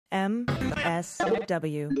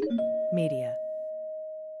MSW Media.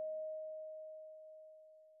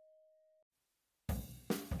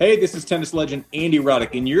 Hey, this is tennis legend Andy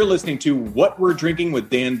Roddick, and you're listening to What We're Drinking with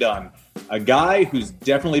Dan Dunn, a guy who's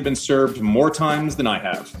definitely been served more times than I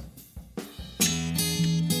have.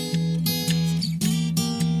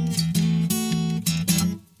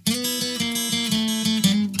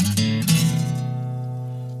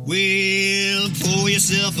 Well, pour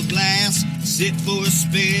yourself a glass, sit for a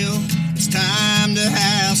spill. It's time to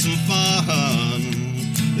have some fun.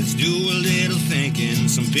 Let's do a little thinking,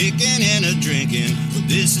 some picking and a drinking. But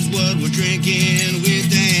this is what we're drinking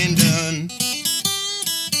with Dan Dunn.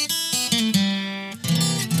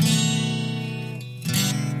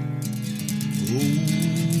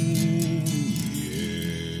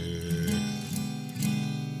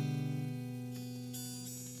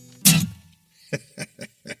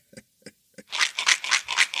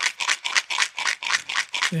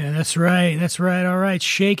 Yeah, that's right. That's right. All right.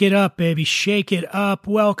 Shake it up, baby. Shake it up.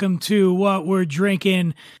 Welcome to What We're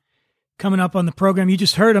Drinking. Coming up on the program, you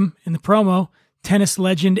just heard him in the promo. Tennis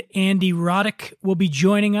legend Andy Roddick will be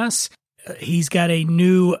joining us. He's got a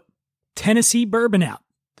new Tennessee bourbon out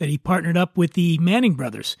that he partnered up with the Manning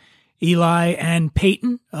brothers, Eli and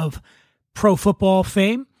Peyton of pro football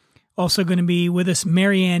fame. Also going to be with us,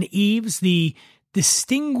 Marianne Eves, the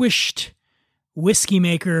distinguished whiskey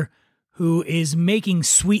maker who is making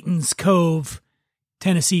Sweetens Cove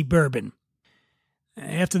Tennessee bourbon.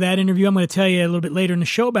 After that interview, I'm going to tell you a little bit later in the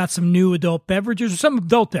show about some new adult beverages, or some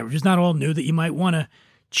adult beverages, not all new, that you might want to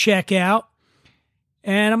check out.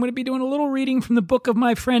 And I'm going to be doing a little reading from the book of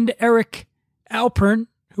my friend Eric Alpern,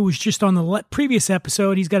 who was just on the previous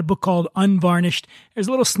episode. He's got a book called Unvarnished. There's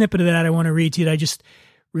a little snippet of that I want to read to you that I just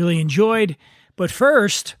really enjoyed. But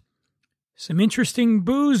first, some interesting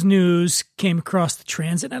booze news came across the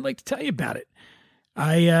transit, and I'd like to tell you about it.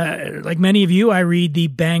 I, like many of you, I read the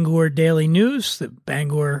Bangor Daily News, the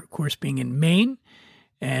Bangor, of course, being in Maine.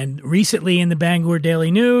 And recently in the Bangor Daily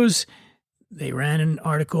News, they ran an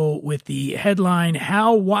article with the headline,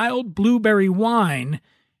 How Wild Blueberry Wine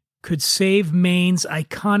Could Save Maine's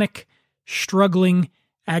Iconic Struggling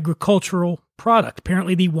Agricultural Product.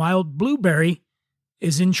 Apparently the wild blueberry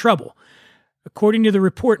is in trouble. According to the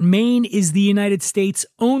report, Maine is the United States'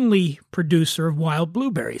 only producer of wild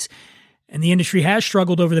blueberries. And the industry has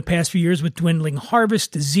struggled over the past few years with dwindling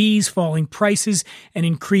harvest, disease, falling prices, and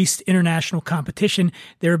increased international competition.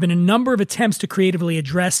 There have been a number of attempts to creatively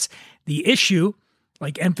address the issue,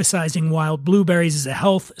 like emphasizing wild blueberries as a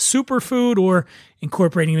health superfood or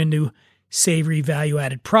incorporating them into savory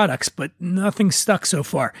value-added products, but nothing stuck so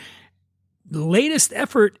far. The latest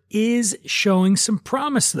effort is showing some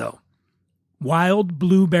promise, though. Wild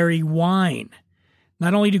blueberry wine.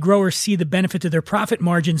 Not only do growers see the benefit to their profit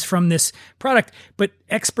margins from this product, but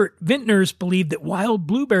expert vintners believe that wild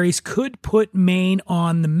blueberries could put Maine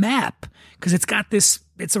on the map because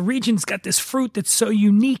it's a region that's got this fruit that's so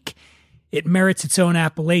unique, it merits its own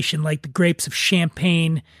appellation, like the grapes of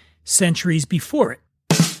Champagne centuries before it.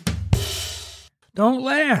 Don't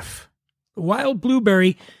laugh. The wild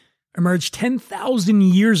blueberry emerged 10,000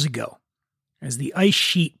 years ago as the ice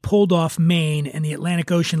sheet pulled off Maine and the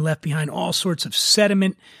Atlantic Ocean left behind all sorts of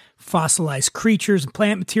sediment, fossilized creatures, and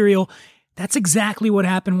plant material. That's exactly what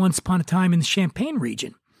happened once upon a time in the Champagne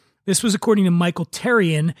region. This was according to Michael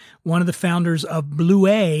Terrian, one of the founders of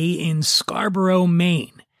Bluet in Scarborough,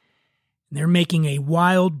 Maine. They're making a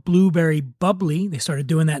wild blueberry bubbly. They started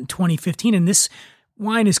doing that in 2015, and this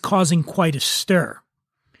wine is causing quite a stir.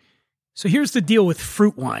 So here's the deal with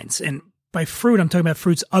fruit wines, and by fruit, I'm talking about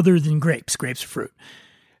fruits other than grapes. Grapes are fruit.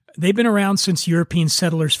 They've been around since European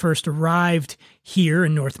settlers first arrived here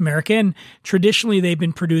in North America, and traditionally they've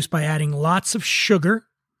been produced by adding lots of sugar,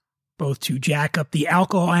 both to jack up the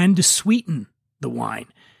alcohol and to sweeten the wine.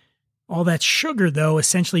 All that sugar, though,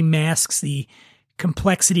 essentially masks the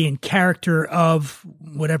complexity and character of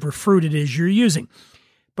whatever fruit it is you're using.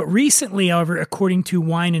 But recently, however, according to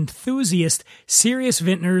wine enthusiasts, serious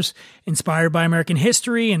vintners inspired by American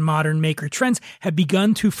history and modern maker trends have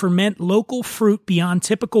begun to ferment local fruit beyond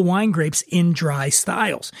typical wine grapes in dry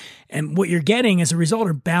styles. And what you're getting as a result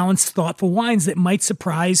are balanced, thoughtful wines that might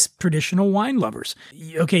surprise traditional wine lovers.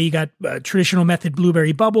 Okay, you got traditional method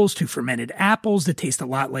blueberry bubbles to fermented apples that taste a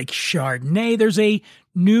lot like Chardonnay. There's a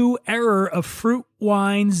new era of fruit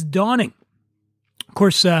wines dawning. Of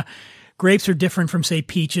course, grapes are different from, say,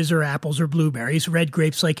 peaches or apples or blueberries. Red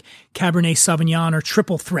grapes like Cabernet Sauvignon are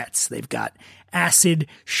triple threats. They've got acid,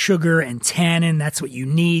 sugar, and tannin. That's what you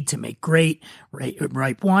need to make great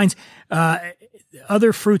ripe wines.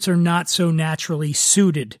 Other fruits are not so naturally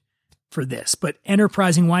suited for this, but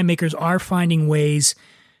enterprising winemakers are finding ways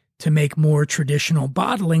to make more traditional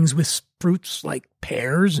bottlings with fruits like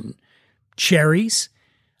pears and cherries.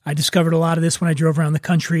 I discovered a lot of this when I drove around the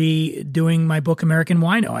country doing my book, American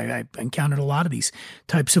Wino. I encountered a lot of these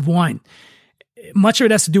types of wine. Much of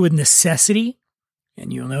it has to do with necessity.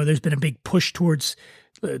 And you'll know there's been a big push towards,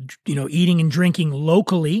 eating and drinking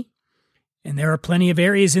locally. And there are plenty of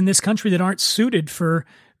areas in this country that aren't suited for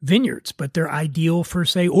vineyards, but they're ideal for,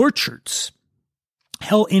 say, orchards.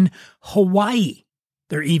 Hell, in Hawaii,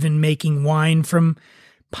 they're even making wine from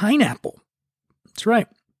pineapple. That's right.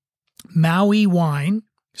 Maui Wine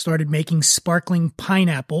started making sparkling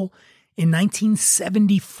pineapple in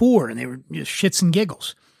 1974, and they were just shits and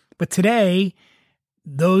giggles. But today,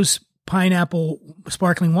 those pineapple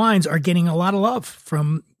sparkling wines are getting a lot of love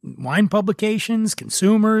from wine publications,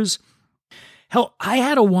 consumers. Hell, I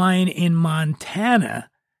had a wine in Montana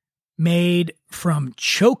made from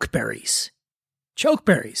chokeberries.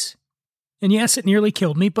 Chokeberries. And yes, it nearly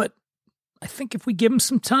killed me, but I think if we give them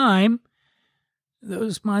some time,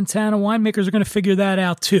 those Montana winemakers are going to figure that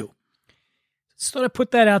out too. So thought I'd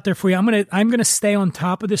put that out there for you. I'm going to stay on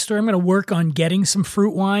top of this story. I'm going to work on getting some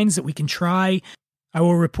fruit wines that we can try. I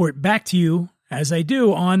will report back to you, as I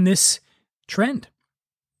do, on this trend.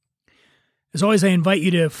 As always, I invite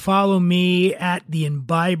you to follow me at The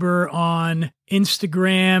Imbiber on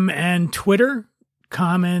Instagram and Twitter.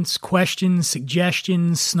 Comments, questions,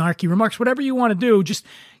 suggestions, snarky remarks, whatever you want to do, just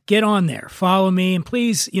get on there. Follow me. And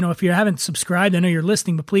please, if you haven't subscribed, I know you're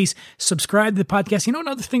listening, but please subscribe to the podcast.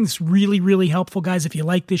 Another thing that's really, really helpful, guys, if you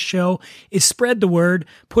like this show, is spread the word.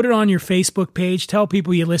 Put it on your Facebook page. Tell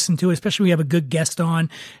people you listen to it, especially when we have a good guest on.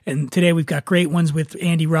 And today we've got great ones with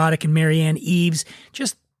Andy Roddick and Marianne Eaves.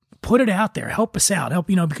 Just put it out there. Help us out. Help,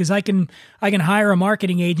 because I can hire a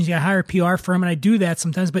marketing agency. I hire a PR firm, and I do that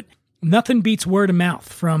sometimes, but nothing beats word of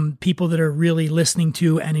mouth from people that are really listening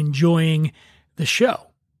to and enjoying the show.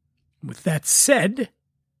 With that said,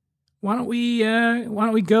 why don't we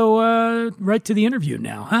go right to the interview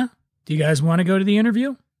now, huh? Do you guys want to go to the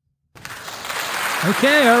interview?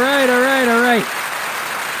 Okay, all right.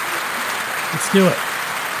 Let's do it.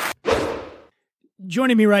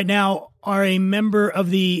 Joining me right now are a member of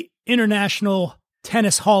the International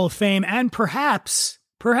Tennis Hall of Fame and perhaps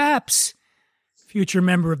future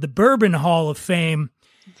member of the Bourbon Hall of Fame,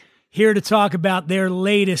 here to talk about their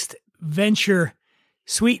latest venture,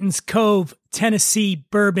 Sweetens Cove, Tennessee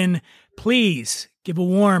Bourbon. Please give a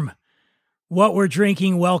warm What We're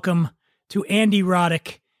Drinking welcome to Andy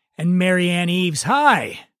Roddick and Marianne Eaves.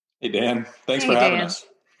 Hi. Hey, Dan. Thanks for having us.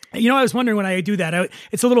 I was wondering when I do that,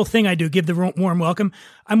 it's a little thing I do, give the warm welcome.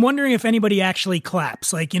 I'm wondering if anybody actually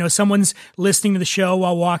claps. Like, someone's listening to the show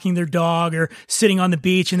while walking their dog or sitting on the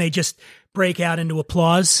beach and they just break out into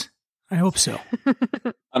applause. I hope so.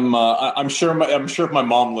 I'm sure if my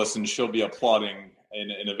mom listens, she'll be applauding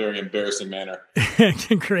in a very embarrassing manner.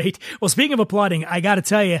 Great. Well, speaking of applauding, I got to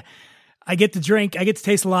tell you, I get to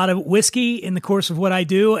taste a lot of whiskey in the course of what I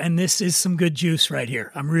do, and this is some good juice right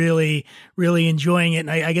here. I'm really, really enjoying it,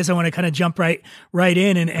 and I guess I want to kind of jump right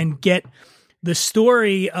in and get the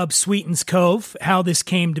story of Sweetens Cove, how this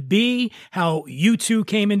came to be, how you two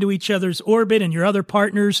came into each other's orbit and your other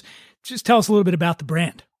partners. Just tell us a little bit about the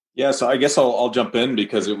brand. Yeah, so I guess I'll jump in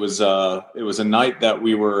because it was a night that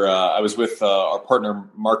we were. I was with our partner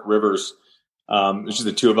Mark Rivers. It was just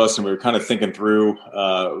the two of us, and we were kind of thinking through.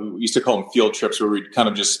 We used to call them field trips, where we'd kind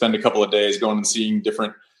of just spend a couple of days going and seeing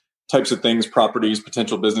different types of things, properties,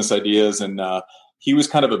 potential business ideas, and he was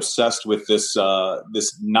kind of obsessed with this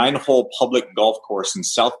 9-hole public golf course in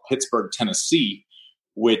South Pittsburgh, Tennessee,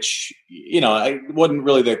 which, I wasn't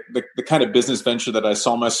really the kind of business venture that I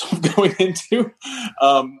saw myself going into.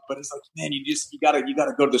 But it's like, man, you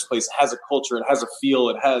gotta go to this place. It has a culture. It has a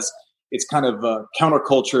feel. It's kind of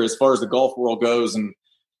counterculture as far as the golf world goes.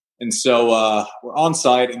 And so we're on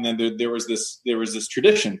site, and then there was this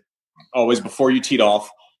tradition always before you teed off.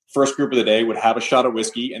 First group of the day would have a shot of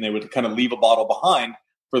whiskey, and they would kind of leave a bottle behind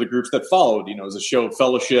for the groups that followed. It was a show of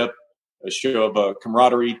fellowship, a show of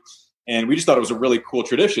camaraderie. And we just thought it was a really cool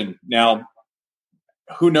tradition. Now,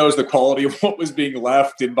 who knows the quality of what was being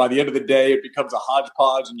left? And by the end of the day, it becomes a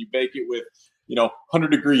hodgepodge, and you bake it with,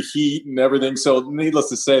 100-degree heat and everything. So needless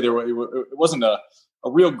to say, it wasn't a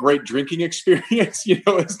real great drinking experience.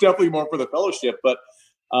 It's definitely more for the fellowship. But,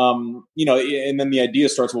 and then the idea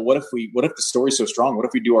starts, well, what if the story's so strong? What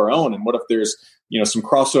if we do our own? And what if there's, some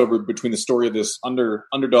crossover between the story of this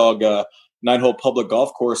underdog 9-hole public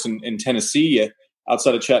golf course in Tennessee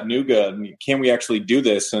outside of Chattanooga, and can we actually do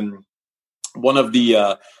this? And one of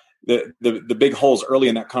the big holes early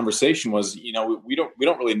in that conversation was, we don't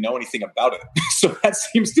really know anything about it. So that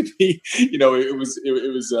seems to be, it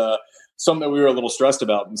was something that we were a little stressed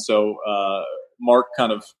about. And so Mark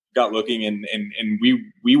kind of got looking, and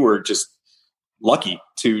we were just lucky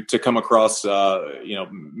to come across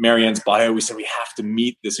Marianne's bio. We said we have to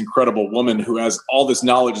meet this incredible woman who has all this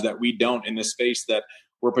knowledge that we don't in this space that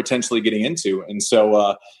we're potentially getting into. And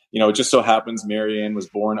so it just so happens Marianne was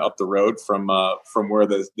born up the road from where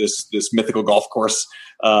this mythical golf course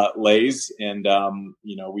lays. And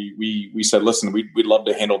we said, listen, we'd love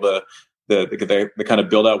to handle the kind of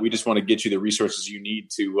build out. We just want to get you the resources you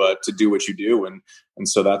need to do what you do. And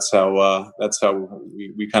so that's how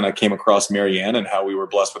we kind of came across Marianne and how we were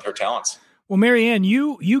blessed with her talents. Well, Marianne,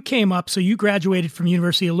 you came up, so you graduated from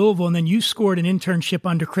University of Louisville, and then you scored an internship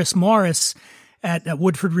under Chris Morris at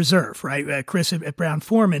Woodford Reserve, right? Chris at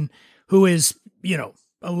Brown-Forman, who is,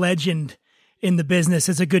 a legend in the business,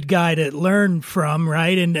 is a good guy to learn from,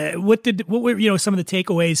 right? And what were some of the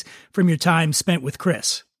takeaways from your time spent with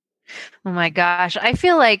Chris? Oh my gosh. I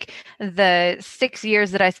feel like the 6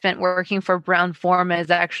 years that I spent working for Brown-Forman is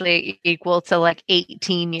actually equal to like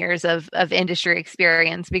 18 years of industry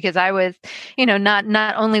experience, because I was,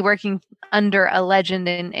 not only working under a legend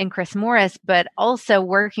in Chris Morris, but also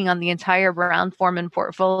working on the entire Brown-Forman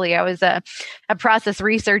portfolio. I was a process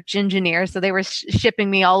research engineer. So they were shipping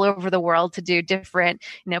me all over the world to do different,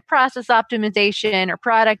 process optimization or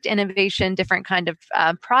product innovation, different kind of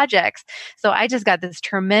projects. So I just got this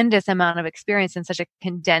tremendous amount of experience in such a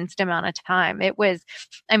condensed amount of time. It was,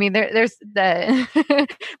 there's the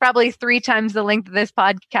probably 3 times the length of this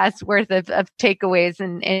podcast worth of takeaways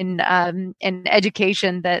and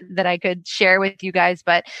education that I could share with you guys.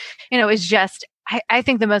 But, it's just, I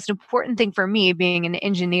think the most important thing for me, being an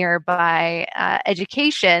engineer by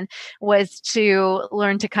education, was to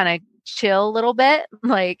learn to kind of chill a little bit.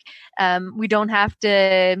 Like, we don't have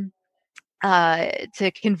to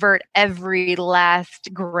convert every last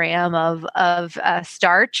gram of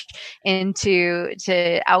starch into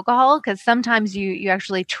alcohol, because sometimes you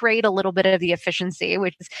actually trade a little bit of the efficiency,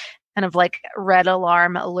 which is kind of like red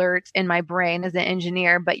alarm alert in my brain as an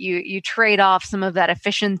engineer, but you trade off some of that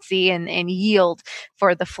efficiency and yield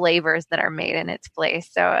for the flavors that are made in its place.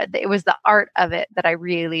 So it was the art of it that I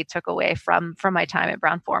really took away from my time at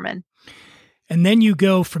Brown-Forman. And then you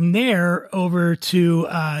go from there over to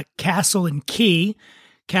Castle and Key.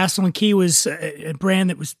 Castle and Key was a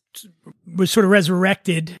brand that was sort of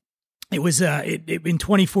resurrected. It was in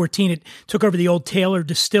 2014. It took over the old Taylor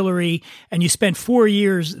distillery, and you spent 4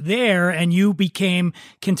 years there, and you became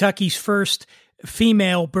Kentucky's first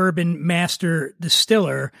female bourbon master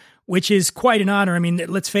distiller, which is quite an honor. I mean,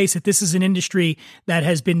 let's face it, this is an industry that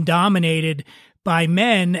has been dominated by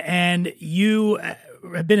men, and you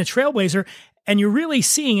have been a trailblazer. And you're really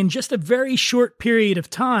seeing in just a very short period of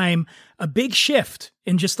time, a big shift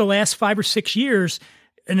in just the last 5 or 6 years,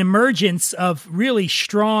 an emergence of really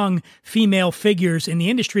strong female figures in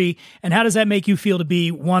the industry. And how does that make you feel to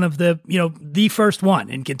be one of the first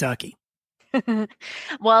one in Kentucky?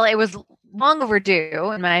 Well, it was long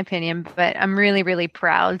overdue, in my opinion, but I'm really, really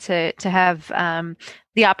proud to have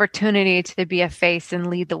the opportunity to be a face and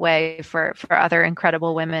lead the way for other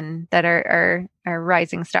incredible women that are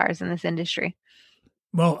rising stars in this industry.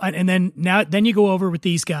 Well, and then you go over with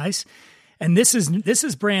these guys, and this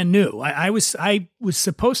is brand new. I was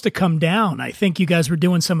supposed to come down. I think you guys were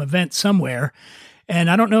doing some event somewhere, and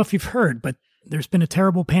I don't know if you've heard, but there's been a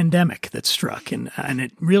terrible pandemic that struck, and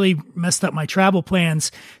it really messed up my travel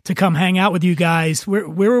plans to come hang out with you guys. Where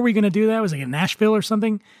were we going to do that? Was it in Nashville or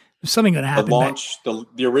something? There's something going to happen.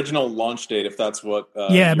 The original launch date, if that's what.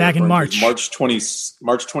 Back in March. March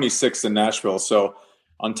 26th in Nashville. So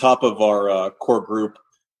on top of our core group,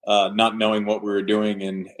 not knowing what we were doing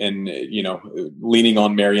and leaning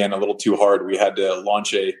on Marianne a little too hard, we had to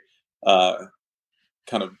launch a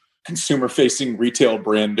kind of consumer-facing retail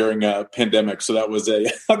brand during a pandemic. So that was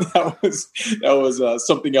that was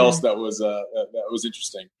something else that was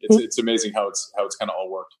interesting. It's amazing how it's kind of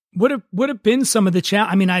all worked. What have been some of the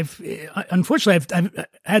challenge? I mean, I've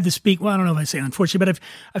had to speak. Well, I don't know if I say unfortunately, but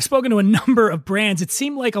I've spoken to a number of brands. It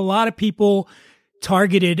seemed like a lot of people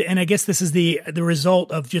targeted, and I guess this is the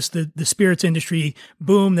result of just the spirits industry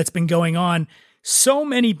boom that's been going on. So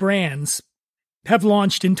many brands have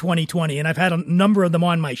launched in 2020, and I've had a number of them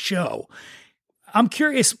on my show. I'm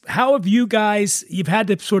curious, how have you guys, you've had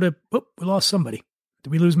to sort of, we lost somebody. Did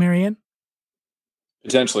we lose Marianne?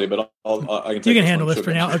 Potentially, but I can take you can handle this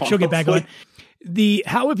for now. She'll get back on.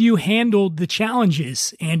 How have you handled the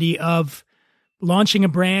challenges, Andy, of launching a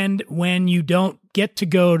brand when you don't get to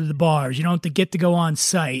go to the bars, you don't get to go on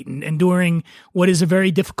site, and during what is a very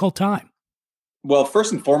difficult time? Well,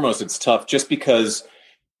 first and foremost, it's tough just because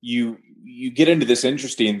you get into this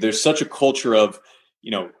industry and there's such a culture of,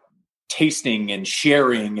 tasting and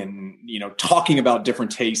sharing and, talking about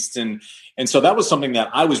different tastes. And so that was something that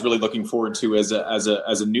I was really looking forward to as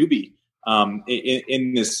a newbie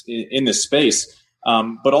in this space.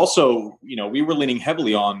 But also, we were leaning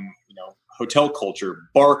heavily on, hotel culture,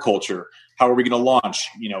 bar culture. How are we going to launch?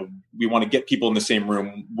 We want to get people in the same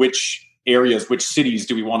room. Which areas, which cities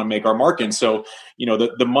do we want to make our mark in? So,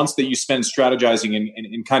 the months that you spend strategizing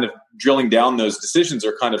and kind of drilling down those decisions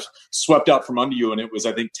are kind of swept out from under you. And it was,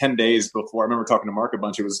 I think, 10 days before. I remember talking to Mark a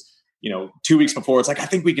bunch. It was, 2 weeks before. It's like, I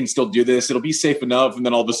think we can still do this. It'll be safe enough. And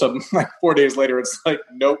then all of a sudden, like 4 days later, it's like,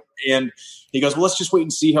 nope. And he goes, well, let's just wait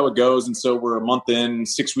and see how it goes. And so we're a month in,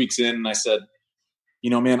 6 weeks in. And I said,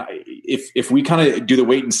 man, if we kind of do the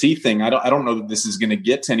wait and see thing, I don't know that this is going to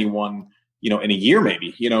get to anyone, in a year,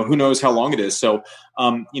 maybe, who knows how long it is. So,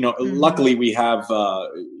 luckily we have,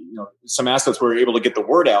 some assets where we're able to get the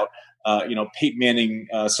word out, Peyton Manning,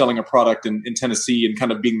 selling a product in Tennessee and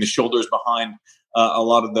kind of being the shoulders behind, a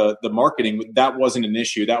lot of the marketing. That wasn't an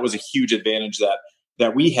issue. That was a huge advantage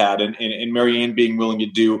that we had. And Marianne being willing to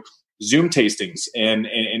do Zoom tastings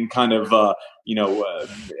and kind of,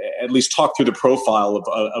 at least talk through the profile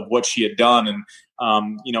of what she had done. And,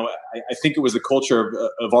 I think it was the culture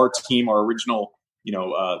of our team, our original,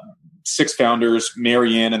 6 founders,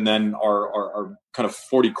 Marianne, and then our kind of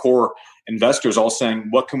 40 core investors all saying,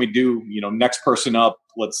 what can we do? Next person up,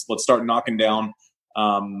 let's start knocking down,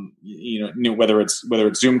 whether it's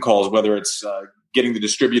Zoom calls, whether it's, getting the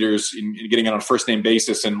distributors and getting it on a first name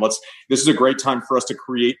basis. And this is a great time for us to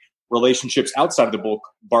create relationships outside of the bulk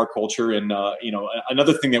bar culture. And,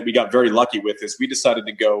 another thing that we got very lucky with is we decided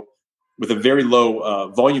to go with a very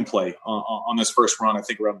low volume play on this first run. I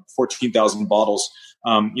think around 14,000 bottles.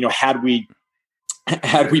 Had we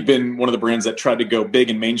been one of the brands that tried to go big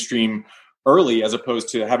and mainstream early, as opposed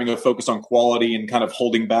to having a focus on quality and kind of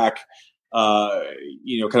holding back, kind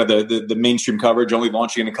of the mainstream coverage, only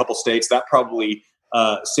launching in a couple states, that probably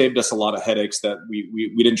saved us a lot of headaches. That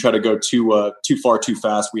we didn't try to go too far too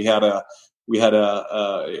fast. We had a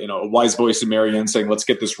wise voice in Marianne saying, let's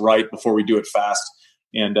get this right before we do it fast.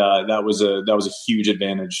 And that was a huge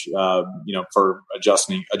advantage, for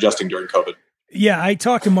adjusting during COVID. Yeah, I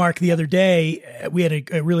talked to Mark the other day. We had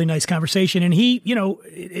a really nice conversation, and he,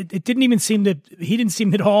 it didn't even seem he didn't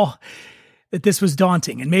seem at all that this was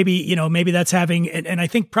daunting. And maybe that's having, and I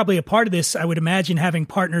think probably a part of this, I would imagine, having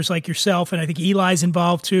partners like yourself, and I think Eli's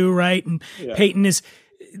involved too, right? And yeah. Peyton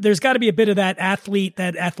there's got to be a bit of that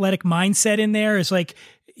athletic mindset in there. It's like,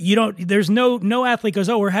 there's no athlete goes,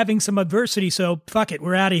 oh, we're having some adversity, so fuck it,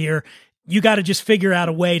 we're out of here. You got to just figure out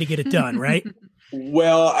a way to get it done, right?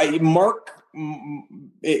 Well, Mark,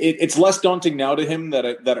 it's less daunting now to him that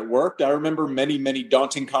it worked. I remember many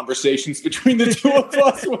daunting conversations between the two of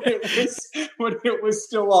us when it was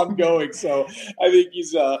still ongoing. So I think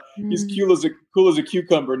he's cool as a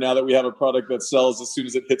cucumber now that we have a product that sells as soon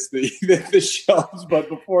as it hits the shelves. But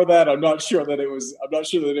before that, I'm not sure that it was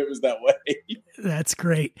that way. That's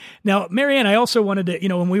great. Now, Marianne, I also wanted to,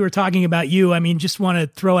 when we were talking about you, just want to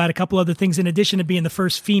throw out a couple other things in addition to being the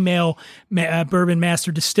first female bourbon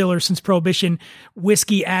master distiller since Prohibition,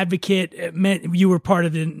 whiskey advocate. Meant you were part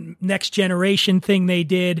of the next generation thing they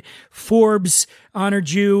did. Forbes honored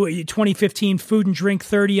you, 2015 Food and Drink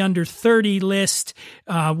 30 Under 30 list.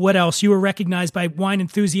 What else? You were recognized by Wine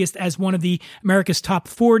Enthusiast as one of the America's top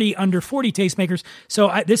 40 under 40 tastemakers. So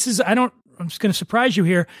I'm just going to surprise you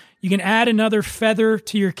here. You can add another feather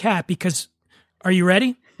to your cap because, are you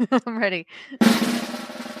ready? I'm ready.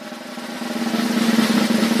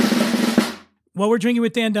 What we're drinking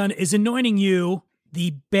with Dan Dunn is anointing you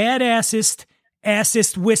the badassest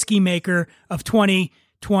whiskey maker of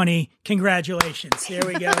 2020. Congratulations. There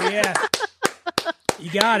we go. Yeah. You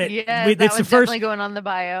got it. Yeah, that was definitely going on the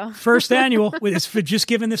bio. First annual. It's for just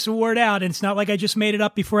giving this award out. And it's not like I just made it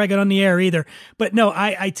up before I got on the air either. But no,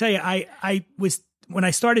 I tell you, I was, when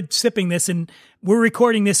I started sipping this, and we're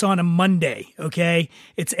recording this on a Monday, okay?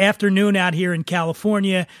 It's afternoon out here in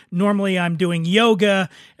California. Normally I'm doing yoga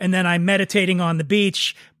and then I'm meditating on the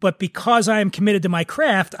beach. But because I am committed to my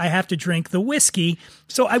craft, I have to drink the whiskey.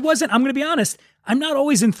 So I'm going to be honest, I'm not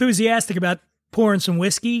always enthusiastic about pouring some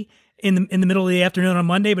whiskey in the middle of the afternoon on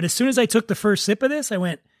Monday. But as soon as I took the first sip of this, I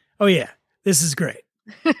went, oh yeah, this is great.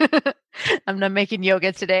 I'm not making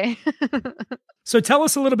yoga today. So tell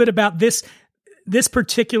us a little bit about this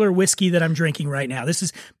particular whiskey that I'm drinking right now. This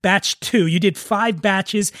is batch 2. You did 5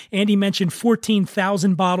 batches. Andy mentioned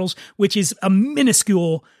 14,000 bottles, which is a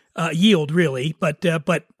minuscule yield, really, but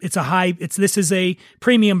this is a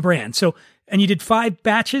premium brand. So, and you did 5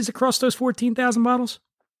 batches across those 14,000 bottles?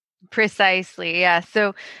 Precisely. Yeah.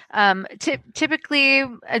 So typically,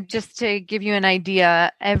 just to give you an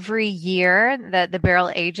idea, every year that the barrel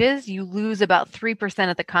ages, you lose about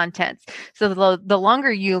 3% of the contents. So the longer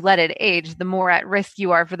you let it age, the more at risk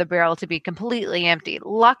you are for the barrel to be completely empty.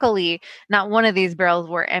 Luckily, not one of these barrels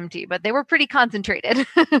were empty, but they were pretty concentrated,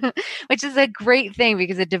 which is a great thing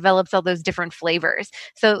because it develops all those different flavors.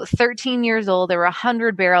 So 13 years old, there were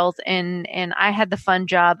 100 barrels, and I had the fun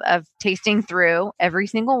job of tasting through every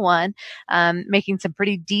single one. Making some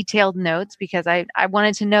pretty detailed notes because I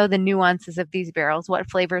wanted to know the nuances of these barrels, what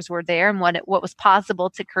flavors were there, and what was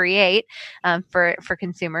possible to create for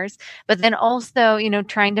consumers. But then also,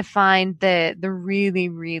 trying to find the really,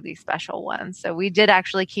 really special ones. So we did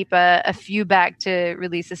actually keep a few back to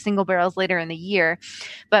release as single barrels later in the year.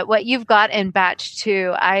 But what you've got in batch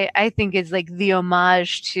 2, I think is like the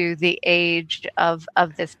homage to the age of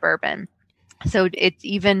this bourbon. So it's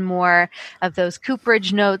even more of those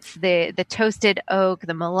cooperage notes, the toasted oak,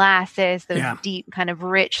 the molasses, those deep kind of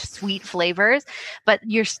rich, sweet flavors, but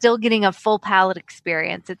you're still getting a full palate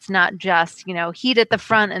experience. It's not just, heat at the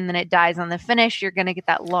front and then it dies on the finish. You're going to get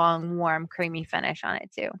that long, warm, creamy finish on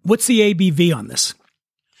it too. What's the ABV on this?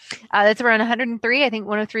 That's around 103, I think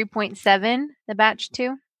 103.7, the batch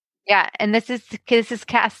 2. Yeah, and this is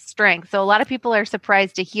cask strength. So a lot of people are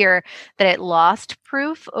surprised to hear that it lost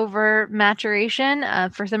proof over maturation.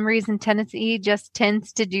 For some reason, Tennessee just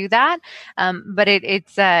tends to do that. But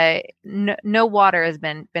it's no water has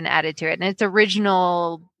been added to it, and its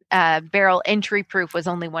original barrel entry proof was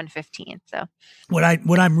only 115. So what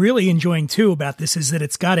I'm really enjoying too about this is that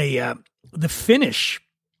it's got the finish.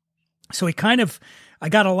 So I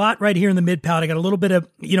got a lot right here in the mid palate. I got a little bit of,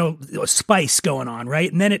 spice going on,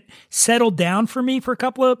 right? And then it settled down for me for a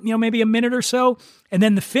couple of, maybe a minute or so. And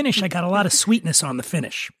then the finish, I got a lot of sweetness on the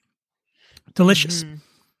finish. Delicious. Mm-hmm.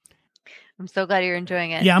 I'm so glad you're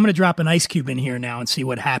enjoying it. Yeah, I'm going to drop an ice cube in here now and see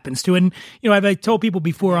what happens to it. And, I've told people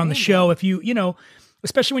before on the show, if you,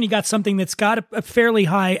 especially when you got something that's got a fairly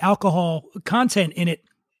high alcohol content in it,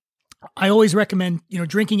 I always recommend,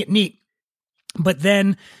 drinking it neat. But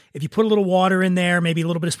then if you put a little water in there, maybe a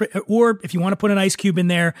little bit of spray, or if you want to put an ice cube in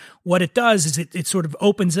there, what it does is it sort of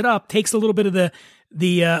opens it up, takes a little bit of a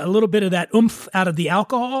little bit of that oomph out of the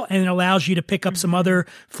alcohol, and it allows you to pick up some other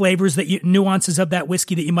flavors nuances of that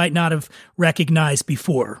whiskey that you might not have recognized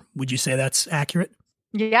before. Would you say that's accurate?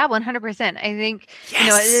 Yeah, 100%. I think,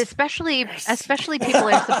 especially people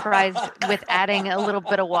are surprised with adding a little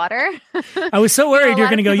bit of water. I was so worried you're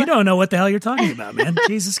going to go, you don't know what the hell you're talking about, man.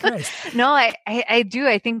 Jesus Christ. No, I do.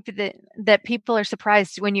 I think that people are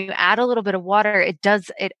surprised when you add a little bit of water,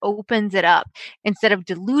 it opens it up instead of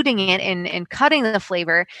diluting it and cutting the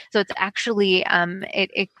flavor. So it's actually,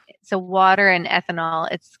 so water and ethanol,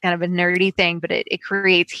 it's kind of a nerdy thing, but it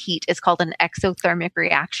creates heat. It's called an exothermic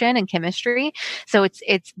reaction in chemistry. So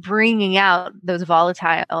it's bringing out those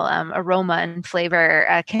volatile aroma and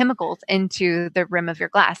flavor chemicals into the rim of your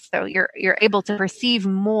glass. So you're able to perceive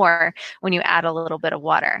more when you add a little bit of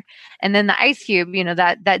water. And then the ice cube,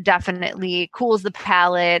 that definitely cools the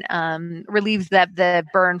palate, relieves the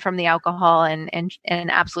burn from the alcohol, and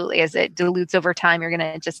absolutely, as it dilutes over time, you're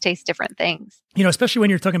going to just taste different things. Especially when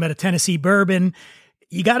you're talking about a Tennessee bourbon,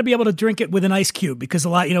 you got to be able to drink it with an ice cube because a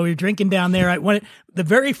lot, you're drinking down there. The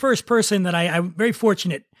very first person that I'm very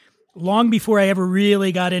fortunate, long before I ever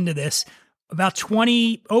really got into this, about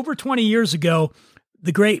over 20 years ago,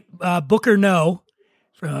 the great Booker No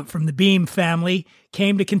from the Beam family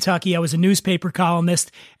came to Kentucky. I was a newspaper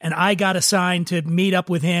columnist, and I got assigned to meet up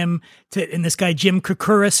with him and this guy, Jim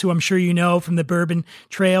Koukouris, who I'm sure you know from the Bourbon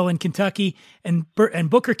Trail in Kentucky. And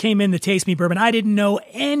Booker came in to taste me bourbon. I didn't know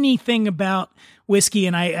anything about whiskey,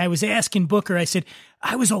 and I was asking Booker, I said,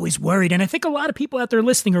 I was always worried, and I think a lot of people out there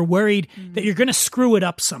listening are worried that you're going to screw it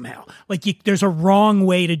up somehow. Like there's a wrong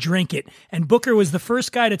way to drink it. And Booker was the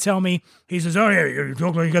first guy to tell me, he says, oh yeah, you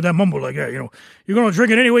talk like you got that mumble like that, you're going to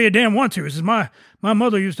drink it any way you damn want to. He says, my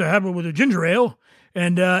mother used to have it with a ginger ale.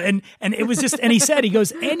 And it was just, and he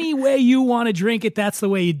goes, any way you want to drink it, that's the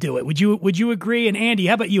way you do it. Would you agree? And Andy,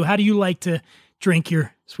 how about you? How do you like to drink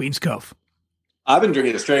your Sweetens Cove? I've been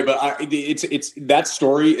drinking it straight, but it's that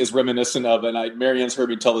story is reminiscent of, and Marianne's heard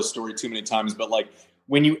me tell this story too many times, but like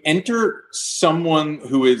when you enter someone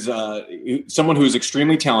who is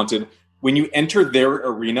extremely talented, when you enter their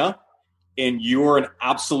arena and you're an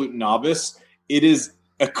absolute novice, it is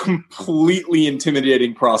a completely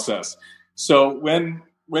intimidating process. So when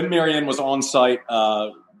Marianne was on site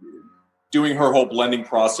doing her whole blending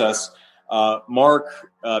process, Mark,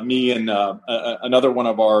 me, and another one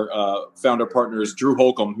of our founder partners, Drew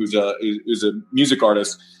Holcomb, who's a music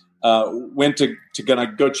artist, went to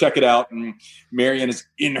gonna go check it out, and Marianne is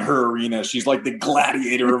in her arena. She's like the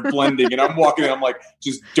gladiator of blending, and I'm walking in, I'm like,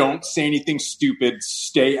 just don't say anything stupid,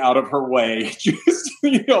 stay out of her way. Just,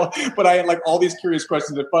 but I had like all these curious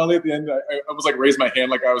questions, and finally at the end I was like, raised my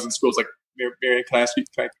hand like I was in school. It's like, Marianne, can I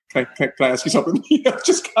ask you something?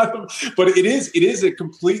 Just kind of, but it is a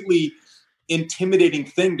completely intimidating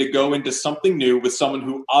thing to go into something new with someone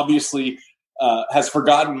who obviously has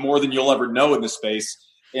forgotten more than you'll ever know in this space.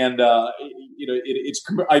 And,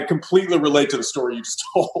 I completely relate to the story you just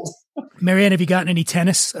told. Marianne, have you gotten any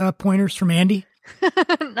tennis pointers from Andy?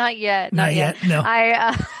 Not yet. No.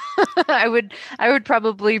 I would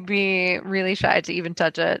probably be really shy to even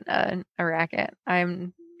touch a racket.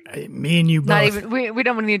 Me and you both. Not even. We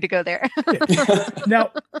don't need to go there.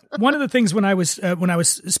 Now, one of the things when I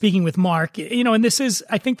was speaking with Mark, and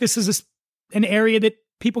I think this is an area that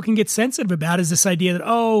people can get sensitive about, is this idea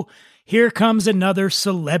that, here comes another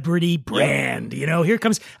celebrity brand. Here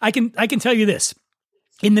comes. I can tell you this: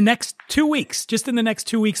 in the next 2 weeks, just in the next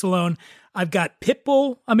 2 weeks alone, I've got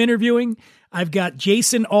Pitbull I'm interviewing. I've got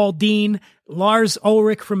Jason Aldean, Lars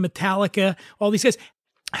Ulrich from Metallica. All these guys.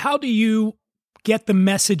 How do you get the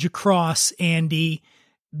message across, Andy,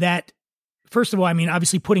 that, first of all, I mean,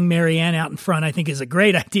 obviously putting Marianne out in front, I think, is a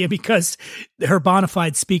great idea because her bona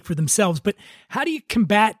fides speak for themselves. But how do you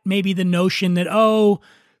combat maybe the notion that,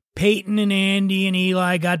 Peyton and Andy and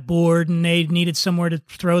Eli got bored and they needed somewhere to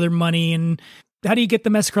throw their money? And how do you get the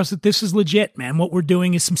message across that this is legit, man? What we're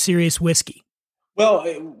doing is some serious whiskey. Well,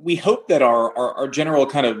 we hope that our general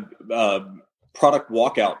kind of product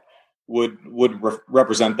walkout would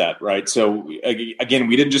represent that, right? So again,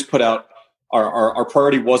 we didn't just put out our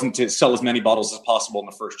priority wasn't to sell as many bottles as possible in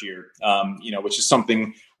the first year, which is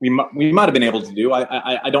something we might have been able to do.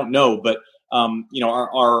 I don't know, but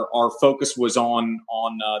our focus was on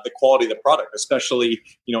the quality of the product, especially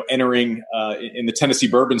entering in the Tennessee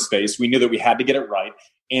bourbon space. We knew that we had to get it right,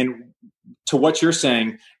 and to what you're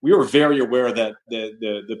saying, we were very aware that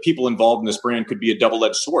the people involved in this brand could be a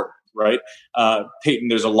double-edged sword. Right. Peyton,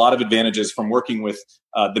 there's a lot of advantages from working with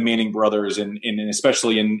the Manning brothers and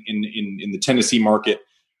especially in the Tennessee market.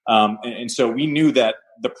 And so we knew that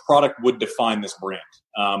the product would define this brand.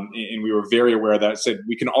 And we were very aware of that. Said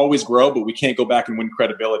we can always grow, but we can't go back and win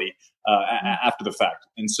credibility after the fact.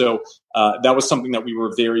 And so that was something that we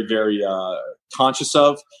were very, very conscious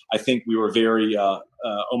of. I think we were very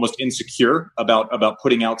almost insecure about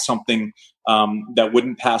putting out something that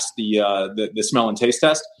wouldn't pass the smell and taste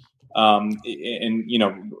test.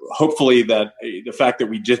 Hopefully that the fact that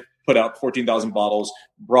we just put out 14,000 bottles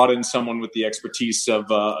brought in someone with the expertise of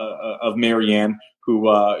Marianne, who,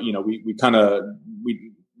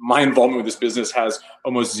 my involvement with this business has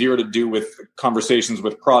almost zero to do with conversations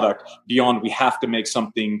with product beyond we have to make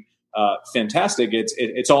something fantastic.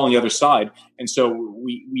 It's all on the other side. And so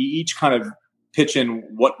we each kind of pitch in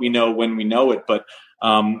what we know when we know it, but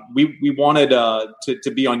we wanted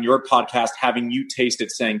to be on your podcast, having you taste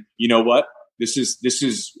it, saying, you know what, this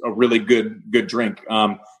is a really good drink,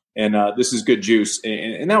 and this is good juice,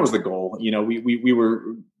 and that was the goal. We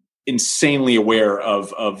were insanely aware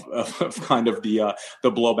of kind of the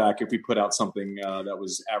blowback if we put out something that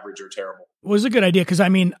was average or terrible. It was a good idea because I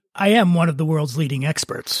am one of the world's leading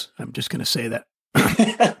experts. I'm just going to say that.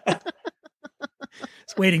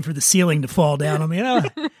 Waiting for the ceiling to fall down on me.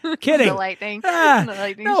 Kidding. The lightning.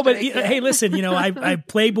 No, but hey, listen, I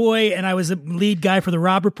Playboy and I was a lead guy for the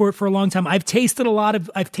Robb Report for a long time. I've tasted a lot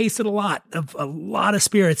of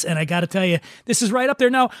spirits, and I got to tell you, this is right up there.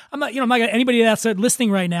 Now, I'm not anybody that's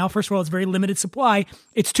listening right now. First of all, it's very limited supply.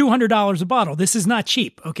 It's $200 a bottle. This is not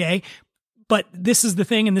cheap. Okay. But this is the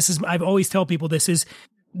thing. And I've always tell people this is,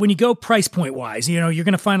 when you go price point wise, you're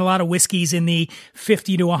going to find a lot of whiskeys in the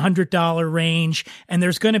 $50 to $100 range, and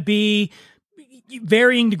there's going to be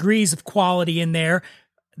varying degrees of quality in there.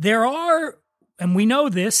 There are, and we know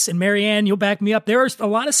this, and Marianne, you'll back me up, there are a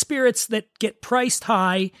lot of spirits that get priced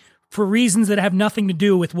high for reasons that have nothing to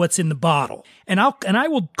do with what's in the bottle. And I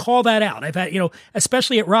will call that out. I've had,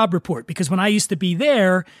 especially at Robb Report, because when I used to be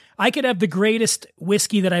there, I could have the greatest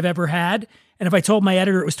whiskey that I've ever had. And if I told my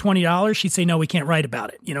editor it was $20, she'd say, no, we can't write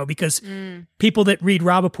about it, because people that read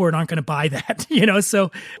Robb Report aren't going to buy that,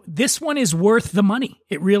 So this one is worth the money.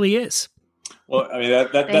 It really is. Well, I mean,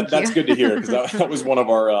 that's good to hear, because that was one of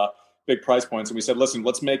our big price points. And we said, listen,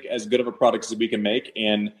 let's make as good of a product as we can make.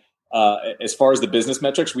 And as far as the business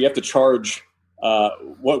metrics, we have to charge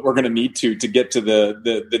what we're going to need to get to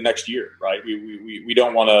the next year, right? We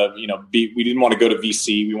don't want to, we didn't want to go to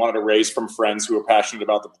VC. We wanted to raise from friends who are passionate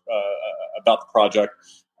about the project.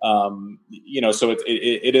 So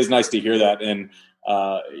it is nice to hear that. And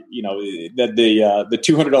that the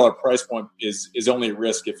 $200 price point is only a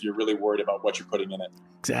risk if you're really worried about what you're putting in it.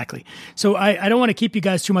 Exactly. So I don't want to keep you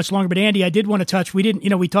guys too much longer, but Andy, I did want to touch,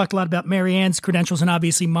 we talked a lot about Marianne's credentials and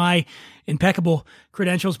obviously my impeccable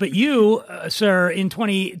credentials, but you, sir, in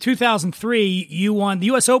 2003, you won the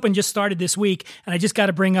U.S. Open, just started this week. And I just got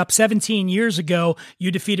to bring up 17 years ago,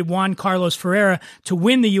 you defeated Juan Carlos Ferreira to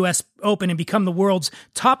win the U.S. Open and become the world's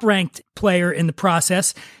top ranked player in the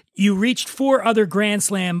process. You reached 4 other Grand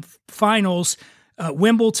Slam finals,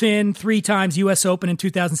 Wimbledon 3 times, U.S. Open in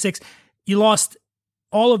 2006. You lost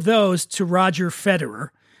all of those to Roger Federer.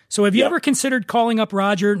 So have you ever considered calling up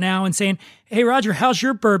Roger now and saying, hey, Roger, how's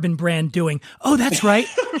your bourbon brand doing? Oh, that's right.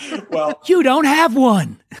 Well, you don't have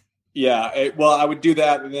one. Yeah. Well, I would do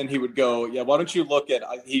that. And then he would go, yeah, why don't you look at,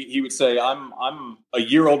 he would say, I'm a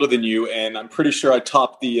year older than you. And I'm pretty sure I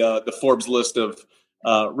topped the Forbes list of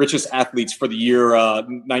richest athletes for the year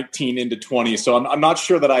 19 into 20. So I'm not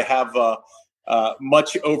sure that I have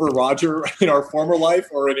much over Roger in our former life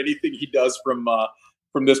or in anything he does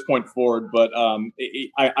from this point forward. But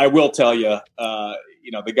I will tell you,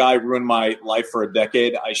 the guy ruined my life for a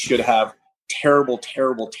decade. I should have terrible,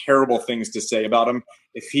 terrible, terrible things to say about him.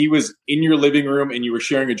 If he was in your living room and you were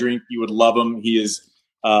sharing a drink, you would love him. He is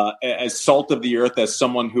as salt of the earth as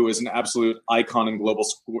someone who is an absolute icon in global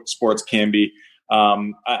sports can be.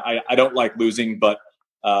 I don't like losing, but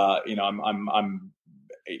I'm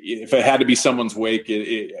if it had to be someone's wake,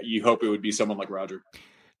 you hope it would be someone like Roger.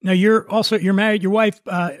 Now you're married. Your wife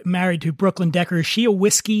married to Brooklyn Decker. Is she a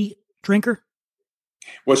whiskey drinker?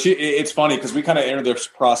 Well, it's funny because we kind of entered this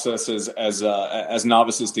process as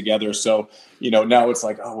novices together. So, now it's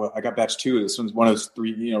like, oh, well, I got batch 2. This one's one of those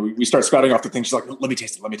 3, we start spouting off the things. She's like, let me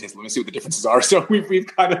taste it. Let me see what the differences are. So we've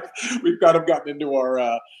kind of gotten into our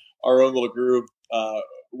own little groove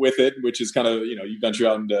with it, which is kind of, you venture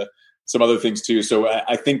out into some other things too. So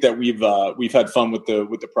I think that we've had fun with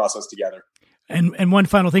the process together. And one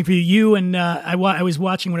final thing for you and I was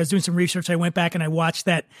watching when I was doing some research. I went back and I watched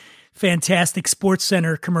that fantastic Sports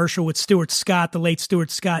Center commercial with Stuart Scott, the late Stuart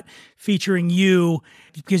Scott, featuring you,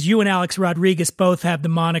 because you and Alex Rodriguez both have the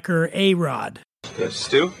moniker A-Rod. Yeah,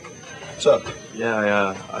 Stu? What's up?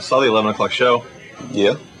 Yeah, I saw the 11 o'clock show.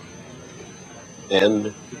 Yeah.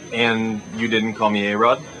 And you didn't call me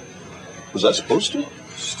A-Rod? Was I supposed to?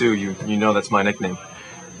 Stu, you know that's my nickname.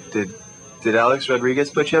 Did Alex Rodriguez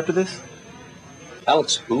put you up to this?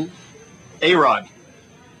 Alex who? A-Rod.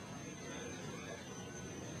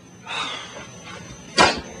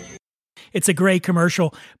 It's a great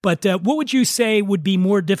commercial, but what would you say would be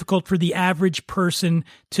more difficult for the average person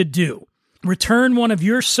to do? Return one of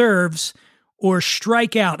your serves or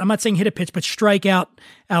strike out? I'm not saying hit a pitch, but strike out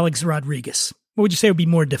Alex Rodriguez. What would you say would be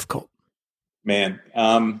more difficult? Man.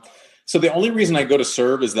 So the only reason I go to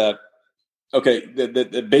serve is that, okay,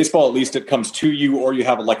 the baseball, at least it comes to you or you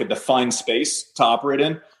have like a defined space to operate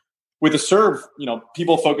in. With a serve,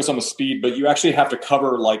 people focus on the speed, but you actually have to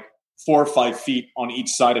cover like 4 or 5 feet on each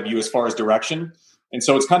side of you as far as direction. And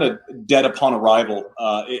so it's kind of dead upon arrival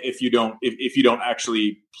if you don't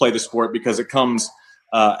actually play the sport, because it comes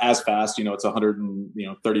as fast. It's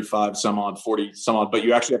 135 some odd, 40 some odd, but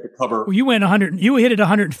you actually have to cover. Well, you went 100. You hit it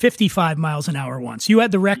 155 miles an hour once. You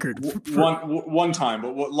had the record one time,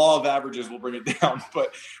 but law of averages will bring it down.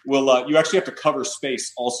 But you actually have to cover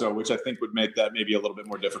space also, which I think would make that maybe a little bit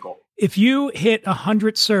more difficult. If you hit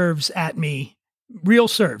 100 serves at me, real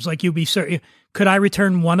serves, like could I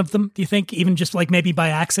return one of them? Do you think, even just like maybe by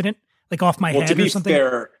accident, like off my head or something?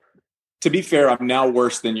 To be fair, I'm now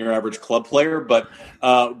worse than your average club player. But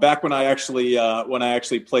back when I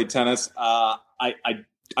actually played tennis, I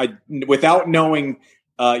without knowing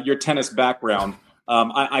your tennis background,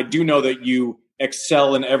 I do know that you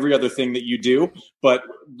excel in every other thing that you do. But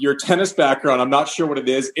your tennis background, I'm not sure what it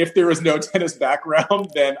is. If there is no tennis background,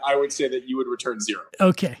 then I would say that you would return 0.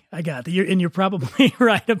 Okay, I got it. You're probably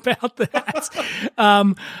right about that.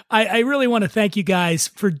 I really want to thank you guys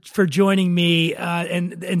for joining me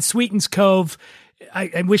and Sweetens Cove.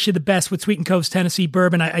 I wish you the best with Sweeten Cove's Tennessee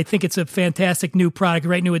Bourbon. I think it's a fantastic new product, a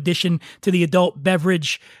great new addition to the adult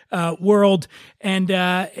beverage world. And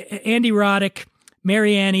Andy Roddick,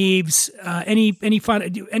 Marianne Eaves, any fun,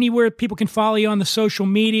 anywhere people can follow you on the social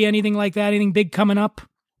media, anything like that, anything big coming up?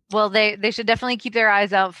 Well, they should definitely keep their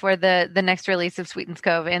eyes out for the next release of Sweetens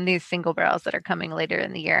Cove and these single barrels that are coming later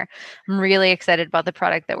in the year. I'm really excited about the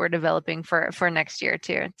product that we're developing for next year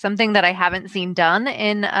too. It's something that I haven't seen done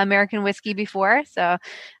in American whiskey before. So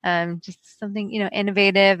just something,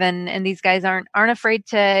 innovative, and these guys aren't afraid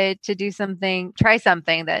to do something, try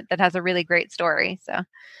something that has a really great story. So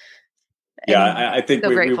yeah, I think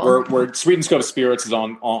we're Sweetens Cove Spirits is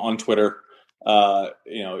on Twitter.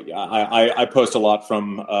 I post a lot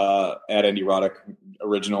from at Andy Roddick,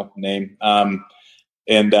 original name.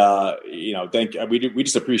 We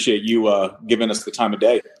just appreciate you giving us the time of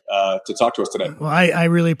day to talk to us today. Well, I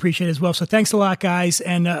really appreciate it as well. So thanks a lot, guys,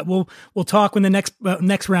 and we'll talk when the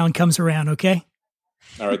next round comes around. Okay.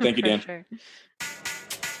 All right. Thank you, Dan. Sure.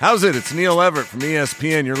 How's it? It's Neil Everett from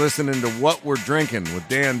ESPN. You're listening to What We're Drinking with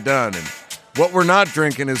Dan Dunn, and what we're not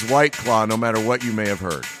drinking is White Claw, no matter what you may have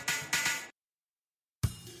heard.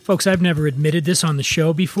 Folks, I've never admitted this on the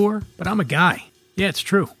show before, but I'm a guy. Yeah, it's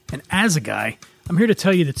true. And as a guy, I'm here to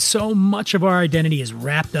tell you that so much of our identity is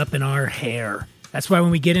wrapped up in our hair. That's why when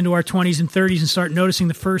we get into our 20s and 30s and start noticing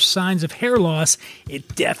the first signs of hair loss,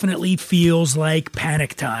 it definitely feels like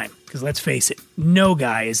panic time. Because let's face it, no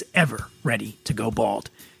guy is ever ready to go bald.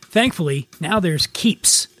 Thankfully, now there's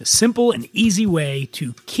Keeps, the simple and easy way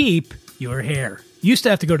to keep your hair. You used to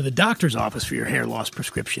have to go to the doctor's office for your hair loss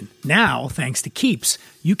prescription. Now, thanks to Keeps,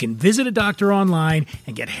 you can visit a doctor online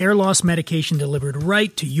and get hair loss medication delivered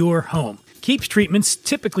right to your home. Keeps treatments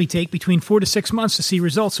typically take between 4 to 6 months to see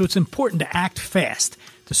results, so it's important to act fast.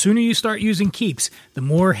 The sooner you start using Keeps, the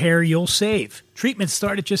more hair you'll save. Treatments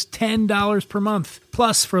start at just $10 per month.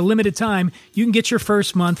 Plus, for a limited time, you can get your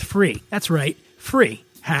first month free. That's right, free.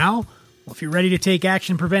 How? Well, if you're ready to take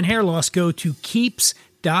action and prevent hair loss, go to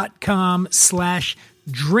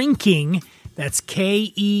keeps.com/drinking. That's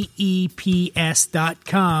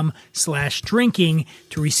KEEPS.com/drinking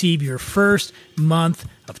to receive your first month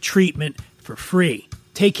of treatment for free.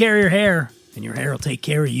 Take care of your hair, and your hair will take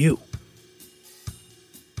care of you.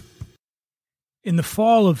 In the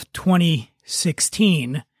fall of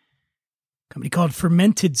 2016, a company called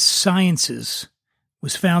Fermented Sciences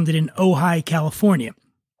was founded in Ojai, California,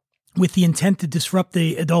 with the intent to disrupt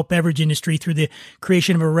the adult beverage industry through the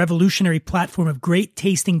creation of a revolutionary platform of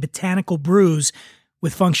great-tasting botanical brews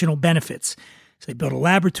with functional benefits. So they built a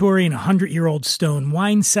laboratory in a 100-year-old stone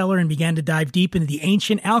wine cellar and began to dive deep into the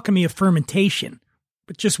ancient alchemy of fermentation.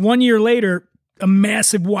 But just 1 year later, a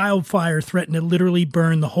massive wildfire threatened to literally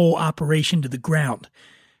burn the whole operation to the ground.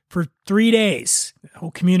 For 3 days, the whole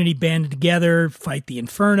community banded together, fight the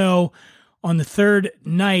inferno. On the third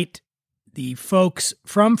night, the folks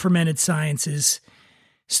from Fermented Sciences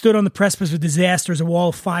stood on the precipice of disaster as a wall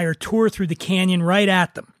of fire tore through the canyon right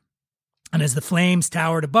at them. And as the flames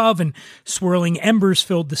towered above and swirling embers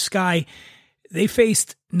filled the sky, they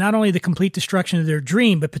faced not only the complete destruction of their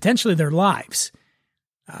dream, but potentially their lives.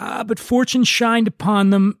 But fortune shined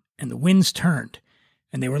upon them, and the winds turned,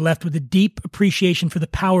 and they were left with a deep appreciation for the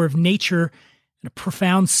power of nature and a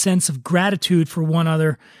profound sense of gratitude for one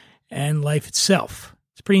another and life itself.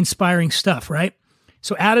 It's pretty inspiring stuff, right?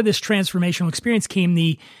 So out of this transformational experience came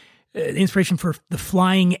the inspiration for the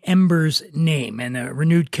Flying Embers name and a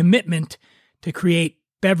renewed commitment to create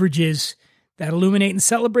beverages that illuminate and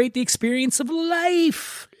celebrate the experience of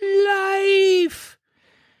life.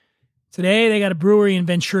 Today, they got a brewery in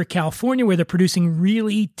Ventura, California, where they're producing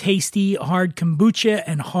really tasty hard kombucha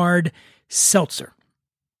and hard seltzer.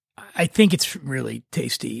 I think it's really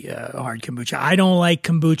tasty, hard kombucha. I don't like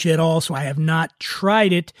kombucha at all, so I have not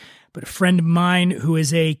tried it. But a friend of mine who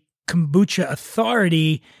is a kombucha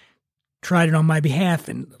authority tried it on my behalf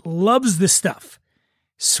and loves the stuff.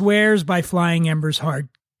 Swears by Flying Embers hard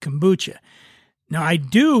kombucha. Now, I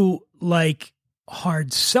do like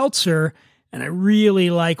hard seltzer, and I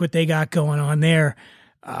really like what they got going on there.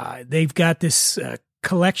 They've got this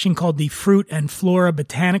collection called the Fruit and Flora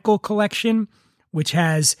Botanical Collection, which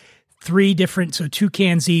has 3 different, so 2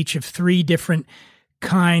 cans each of 3 different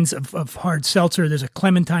kinds of hard seltzer. There's a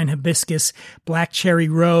clementine hibiscus, black cherry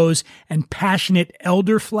rose, and passionate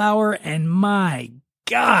elderflower. And my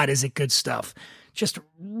God, is it good stuff. Just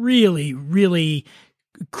really, really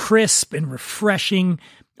crisp and refreshing.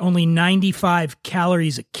 Only 95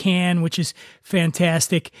 calories a can, which is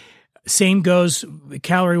fantastic. Same goes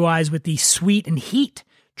calorie-wise with the Sweet and Heat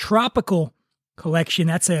Tropical Collection.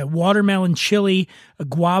 That's a watermelon chili, a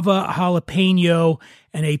guava jalapeno,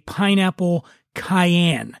 and a pineapple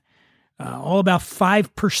cayenne. All about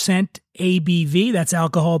 5% ABV. That's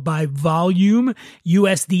alcohol by volume.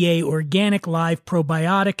 USDA organic, live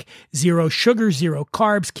probiotic, 0 sugar, 0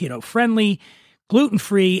 carbs, keto friendly,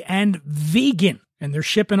 gluten-free, and vegan. And they're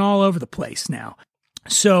shipping all over the place now.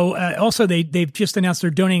 So also they've just announced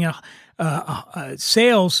they're donating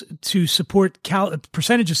sales to support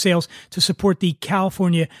percentage of sales to support the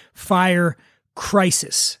California fire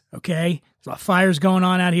crisis. Okay, there's a lot of fires going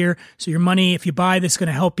on out here. So your money, if you buy this, is going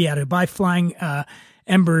to help you out. If you buy Flying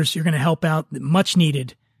Embers, you're going to help out much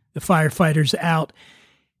needed the firefighters out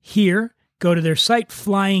here. Go to their site,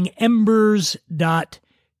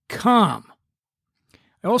 flyingembers.com.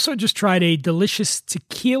 I also just tried a delicious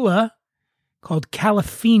tequila called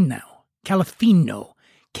Califino. Cali,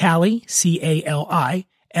 Califino.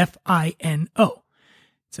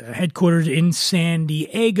 It's headquartered in San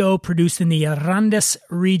Diego, produced in the Arandas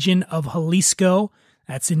region of Jalisco.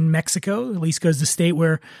 That's in Mexico. Jalisco is the state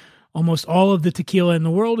where almost all of the tequila in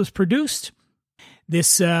the world is produced.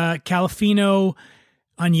 This Califino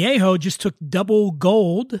Añejo just took double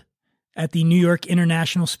gold at the New York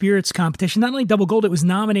International Spirits Competition. Not only double gold, it was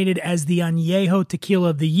nominated as the Añejo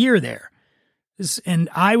Tequila of the Year there. And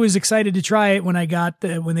I was excited to try it when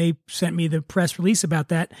when they sent me the press release about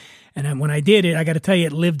that. And then when I did it, I got to tell you,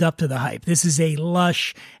 it lived up to the hype. This is a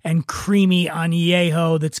lush and creamy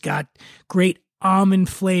añejo that's got great almond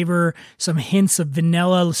flavor, some hints of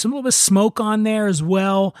vanilla, some little bit of smoke on there as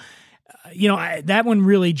well. That one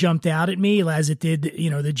really jumped out at me, as it did,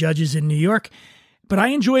 the judges in New York. But I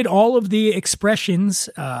enjoyed all of the expressions.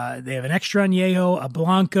 They have an extra añejo, a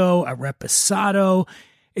blanco, a reposado.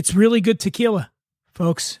 It's really good tequila,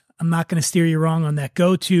 folks. I'm not going to steer you wrong on that.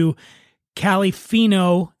 Go to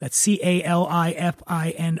Califino, that's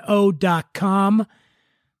CALIFINO.com.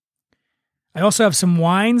 I also have some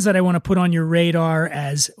wines that I want to put on your radar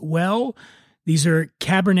as well. These are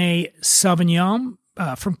Cabernet Sauvignon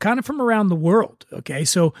from around the world. Okay,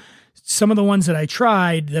 so some of the ones that I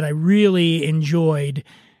tried that I really enjoyed,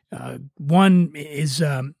 one is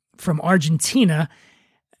from Argentina.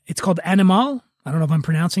 It's called Animal. I don't know if I'm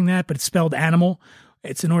pronouncing that, but it's spelled animal.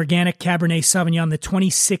 It's an organic Cabernet Sauvignon, the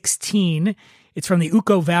 2016. It's from the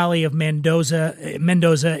Uco Valley of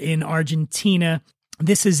Mendoza in Argentina.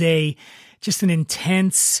 This is just an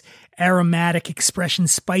intense aromatic expression,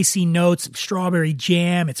 spicy notes, strawberry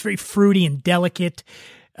jam. It's very fruity and delicate.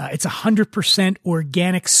 It's 100%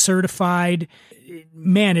 organic certified.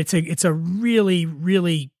 Man, it's a really,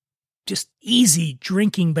 really just easy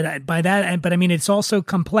drinking, but I mean, it's also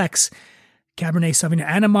complex. Cabernet Sauvignon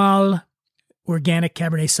Animal, organic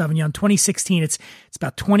Cabernet Sauvignon 2016. It's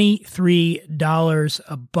about $23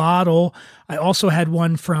 a bottle. I also had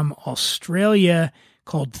one from Australia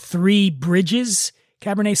called Three Bridges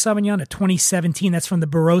Cabernet Sauvignon, a 2017. That's from the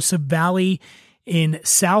Barossa Valley in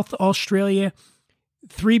South Australia.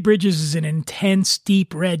 Three Bridges is an intense,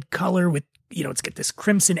 deep red color with, it's got this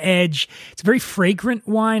crimson edge. It's a very fragrant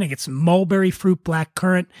wine. I get some mulberry fruit, black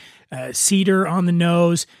currant, cedar on the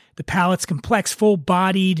nose. The palate's complex,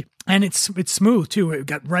 full-bodied, and it's smooth, too. We've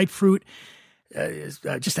got ripe fruit,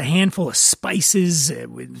 just a handful of spices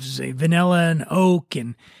with vanilla and oak,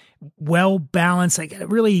 and well-balanced, like a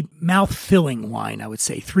really mouth-filling wine, I would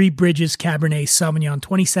say. Three Bridges Cabernet Sauvignon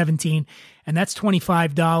 2017, and that's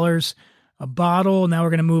 $25 a bottle. Now we're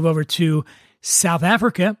going to move over to South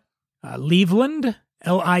Africa. Lieveland,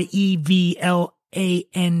 Lievland,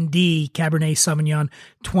 Cabernet Sauvignon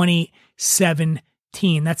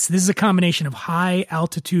 2017. This is a combination of high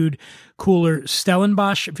altitude, cooler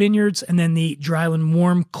Stellenbosch vineyards and then the dryland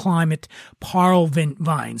warm climate Parle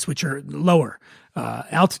vines, which are lower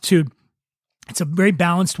altitude. It's a very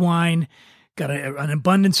balanced wine, got an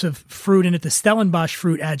abundance of fruit in it. The Stellenbosch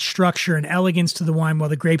fruit adds structure and elegance to the wine, while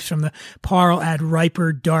the grapes from the Parle add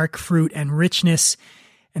riper, dark fruit and richness.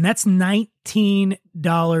 And that's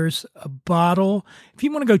 $19 a bottle. If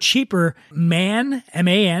you want to go cheaper, Man,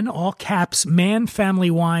 M-A-N, all caps, Man Family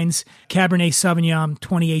Wines, Cabernet Sauvignon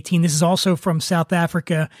 2018. This is also from South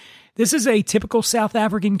Africa. This is a typical South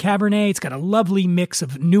African Cabernet. It's got a lovely mix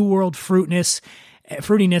of New World fruitiness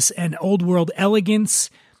and Old World elegance.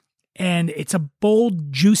 And it's a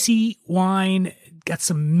bold, juicy wine. Got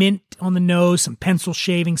some mint on the nose, some pencil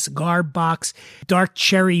shaving, cigar box, dark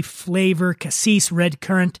cherry flavor, cassis, red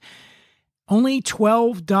currant. Only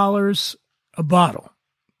 $12 a bottle.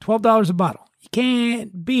 $12 a bottle. You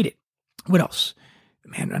can't beat it. What else?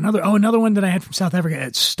 Man, another one that I had from South Africa.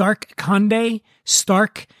 It's Stark Conde.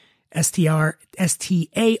 Stark, S-T-A-R-K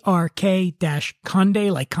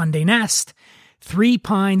Conde, like Conde Nast. Three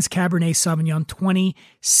Pines Cabernet Sauvignon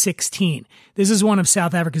 2016. This is one of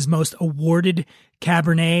South Africa's most awarded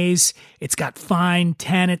Cabernets. It's got fine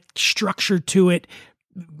tannic structure to it,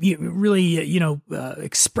 really,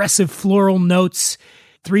 expressive floral notes.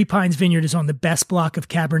 Three Pines Vineyard is on the best block of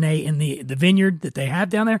Cabernet in the vineyard that they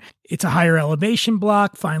have down there. It's a higher elevation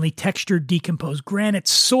block, finely textured, decomposed granite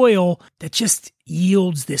soil that just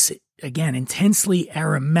yields this, again, intensely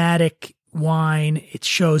aromatic wine. It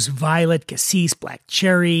shows violet, cassis, black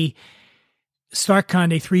cherry. Stark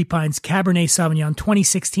Conde Three Pines Cabernet Sauvignon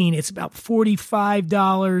 2016. It's about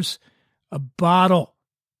 $45 a bottle.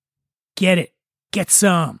 Get it. Get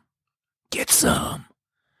some. Get some.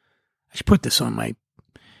 I should put this on I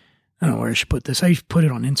don't know where I should put this. I should put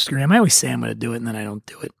it on Instagram. I always say I'm going to do it and then I don't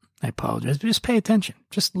do it. I apologize, but just pay attention.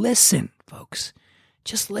 Just listen, folks.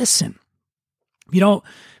 Just listen. If you don't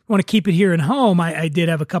want to keep it here at home, I did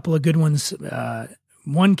have a couple of good ones.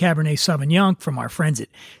 One Cabernet Sauvignon from our friends at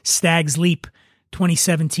Stag's Leap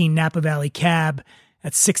 2017 Napa Valley Cab.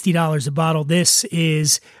 That's $60 a bottle. This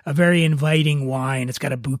is a very inviting wine. It's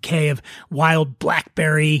got a bouquet of wild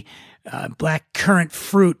blackberry, black currant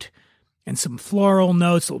fruit, and some floral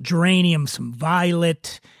notes, a little geranium, some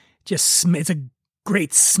violet. It's a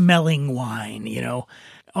great smelling wine, you know.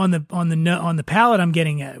 On the palate, I'm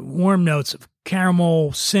getting warm notes of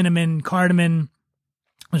caramel, cinnamon, cardamom.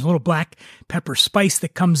 There's a little black pepper spice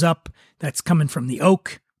that comes up. That's coming from the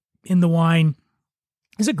oak in the wine.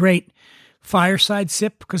 It's a great fireside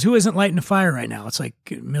sip, because who isn't lighting a fire right now? It's like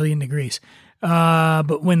 1,000,000 degrees.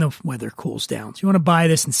 But when the weather cools down, so you want to buy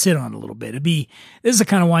this and sit on it a little bit. This is the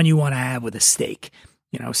kind of wine you want to have with a steak.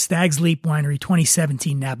 You know, Stag's Leap Winery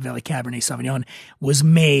 2017 Napa Valley Cabernet Sauvignon was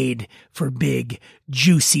made for big,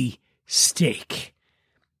 juicy steak.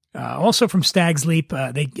 Also from Stag's Leap,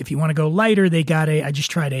 if you want to go lighter, I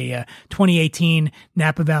just tried a 2018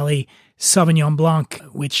 Napa Valley Sauvignon Blanc,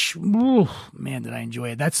 which, man, did I enjoy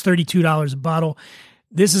it. That's $32 a bottle.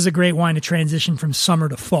 This is a great wine to transition from summer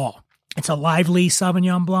to fall. It's a lively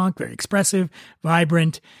Sauvignon Blanc, very expressive,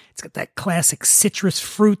 vibrant. It's got that classic citrus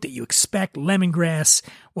fruit that you expect, lemongrass,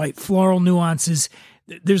 white floral nuances.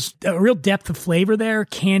 There's a real depth of flavor there,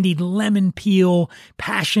 candied lemon peel,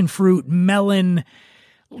 passion fruit, melon,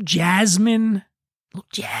 jasmine.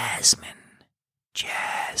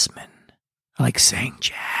 I like saying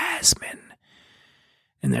jasmine.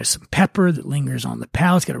 And there's some pepper that lingers on the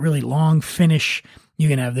palate. It's got a really long finish. You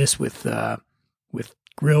can have this with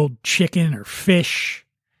grilled chicken or fish.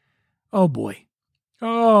 Oh boy,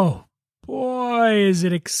 is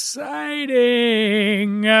it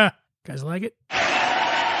exciting. Guys like it? All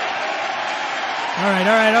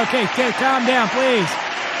right, okay, calm down, please,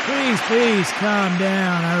 calm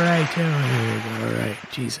down. All right,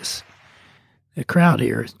 Jesus. The crowd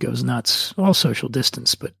here goes nuts. All social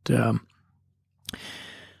distance, but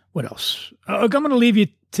what else? I'm going to leave you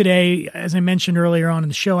today. As I mentioned earlier on in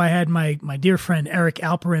the show, I had my dear friend Eric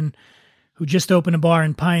Alperin, who just opened a bar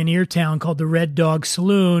in Pioneer Town called the Red Dog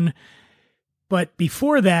Saloon. But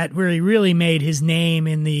before that, where he really made his name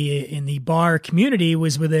in the bar community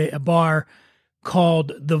was with a bar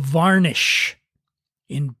called The Varnish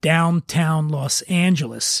in downtown Los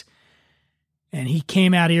Angeles. And he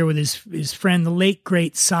came out here with his friend, the late,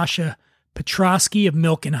 great Sasha Petrosky of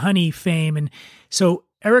Milk and Honey fame. And so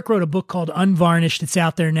Eric wrote a book called Unvarnished. It's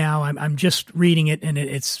out there now. I'm just reading it, and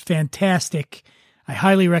it's fantastic. I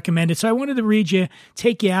highly recommend it. So I wanted to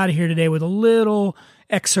take you out of here today with a little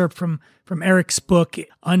excerpt from Eric's book,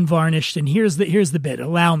 Unvarnished. And here's the bit.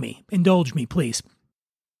 Allow me. Indulge me, please.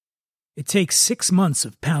 It takes 6 months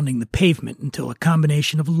of pounding the pavement until a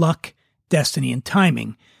combination of luck, destiny, and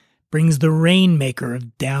timing brings the rainmaker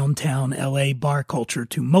of downtown L.A. bar culture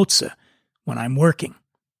to Mozza when I'm working.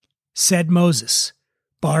 Said Moses,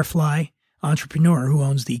 barfly, entrepreneur who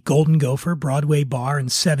owns the Golden Gopher Broadway Bar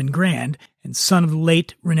and 7 Grand, and son of the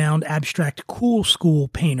late renowned abstract cool school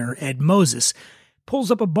painter Ed Moses,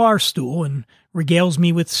 pulls up a bar stool and regales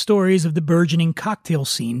me with stories of the burgeoning cocktail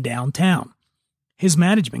scene downtown. His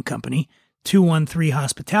management company, 213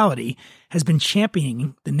 Hospitality, has been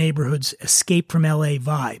championing the neighborhood's escape from LA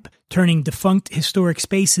vibe, turning defunct historic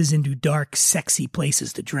spaces into dark, sexy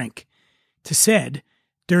places to drink. To said,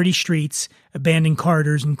 dirty streets, abandoned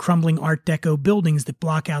corridors, and crumbling Art Deco buildings that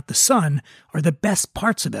block out the sun are the best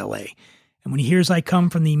parts of LA. And when he hears I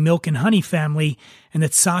come from the Milk and Honey family and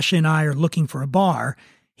that Sasha and I are looking for a bar,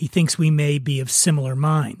 he thinks we may be of similar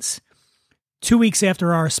minds. 2 weeks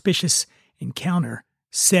after our auspicious encounter,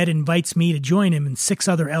 Said invites me to join him and 6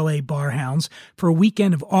 other LA bar hounds for a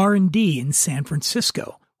weekend of R&D in San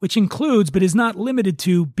Francisco, which includes but is not limited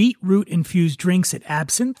to beetroot-infused drinks at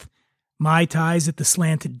Absinthe, Mai Tais at the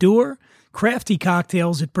Slanted Door, crafty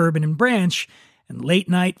cocktails at Bourbon and Branch, and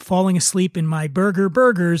late-night falling asleep in my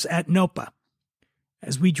burgers at Nopa.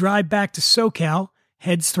 As we drive back to SoCal,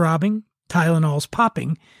 heads throbbing, Tylenols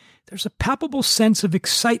popping, there's a palpable sense of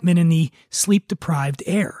excitement in the sleep-deprived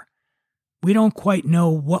air. We don't quite know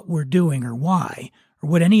what we're doing or why, or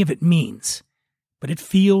what any of it means, but it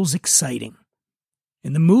feels exciting.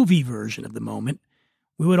 In the movie version of the moment,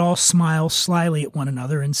 we would all smile slyly at one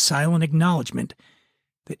another in silent acknowledgement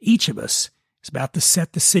that each of us is about to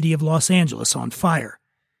set the city of Los Angeles on fire.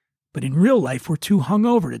 But in real life, we're too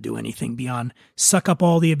hungover to do anything beyond suck up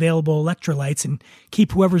all the available electrolytes and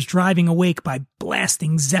keep whoever's driving awake by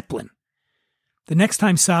blasting Zeppelin. The next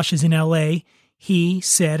time Sasha's in L.A., he,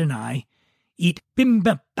 Said, and I eat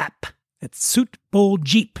bimbap at Soot Bowl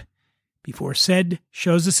Jeep before Ced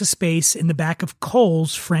shows us a space in the back of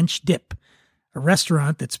Cole's French Dip, a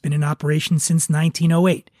restaurant that's been in operation since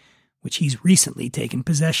 1908, which he's recently taken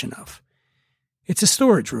possession of. It's a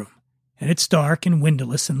storage room, and it's dark and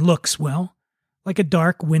windowless and looks, well, like a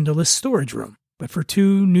dark, windowless storage room. But for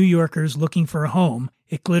two New Yorkers looking for a home,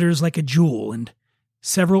 it glitters like a jewel, and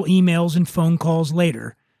several emails and phone calls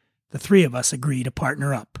later, the three of us agree to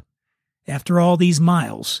partner up. After all these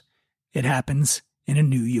miles, it happens in a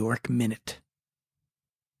New York minute.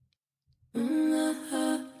 And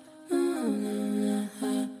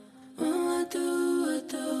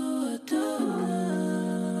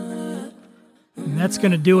that's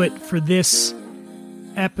going to do it for this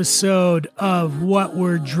episode of What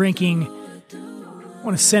We're Drinking. I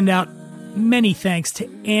want to send out many thanks to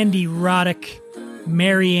Andy Roddick,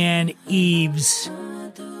 Marianne Eves,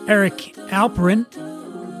 Eric Alperin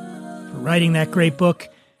for writing that great book.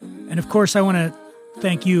 And of course, I want to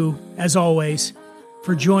thank you, as always,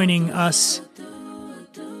 for joining us.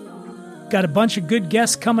 Got a bunch of good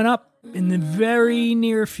guests coming up in the very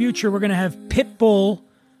near future. We're going to have Pitbull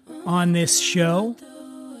on this show.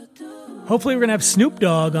 Hopefully we're going to have Snoop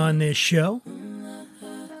Dogg on this show.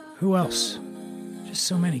 Who else? Just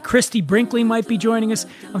so many. Christy Brinkley might be joining us.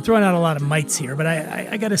 I'm throwing out a lot of mites here, but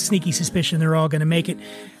I got a sneaky suspicion they're all going to make it.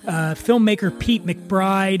 Filmmaker Pete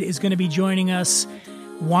McBride is going to be joining us.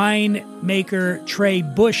 Winemaker Trey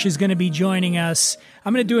Bush is going to be joining us.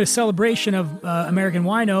 I'm going to do a celebration of American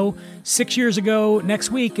Wino. 6 years ago,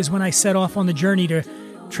 next week, is when I set off on the journey to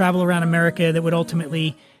travel around America that would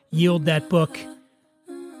ultimately yield that book.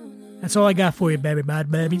 That's all I got for you, baby. There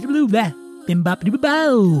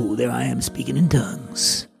I am speaking in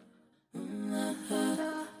tongues.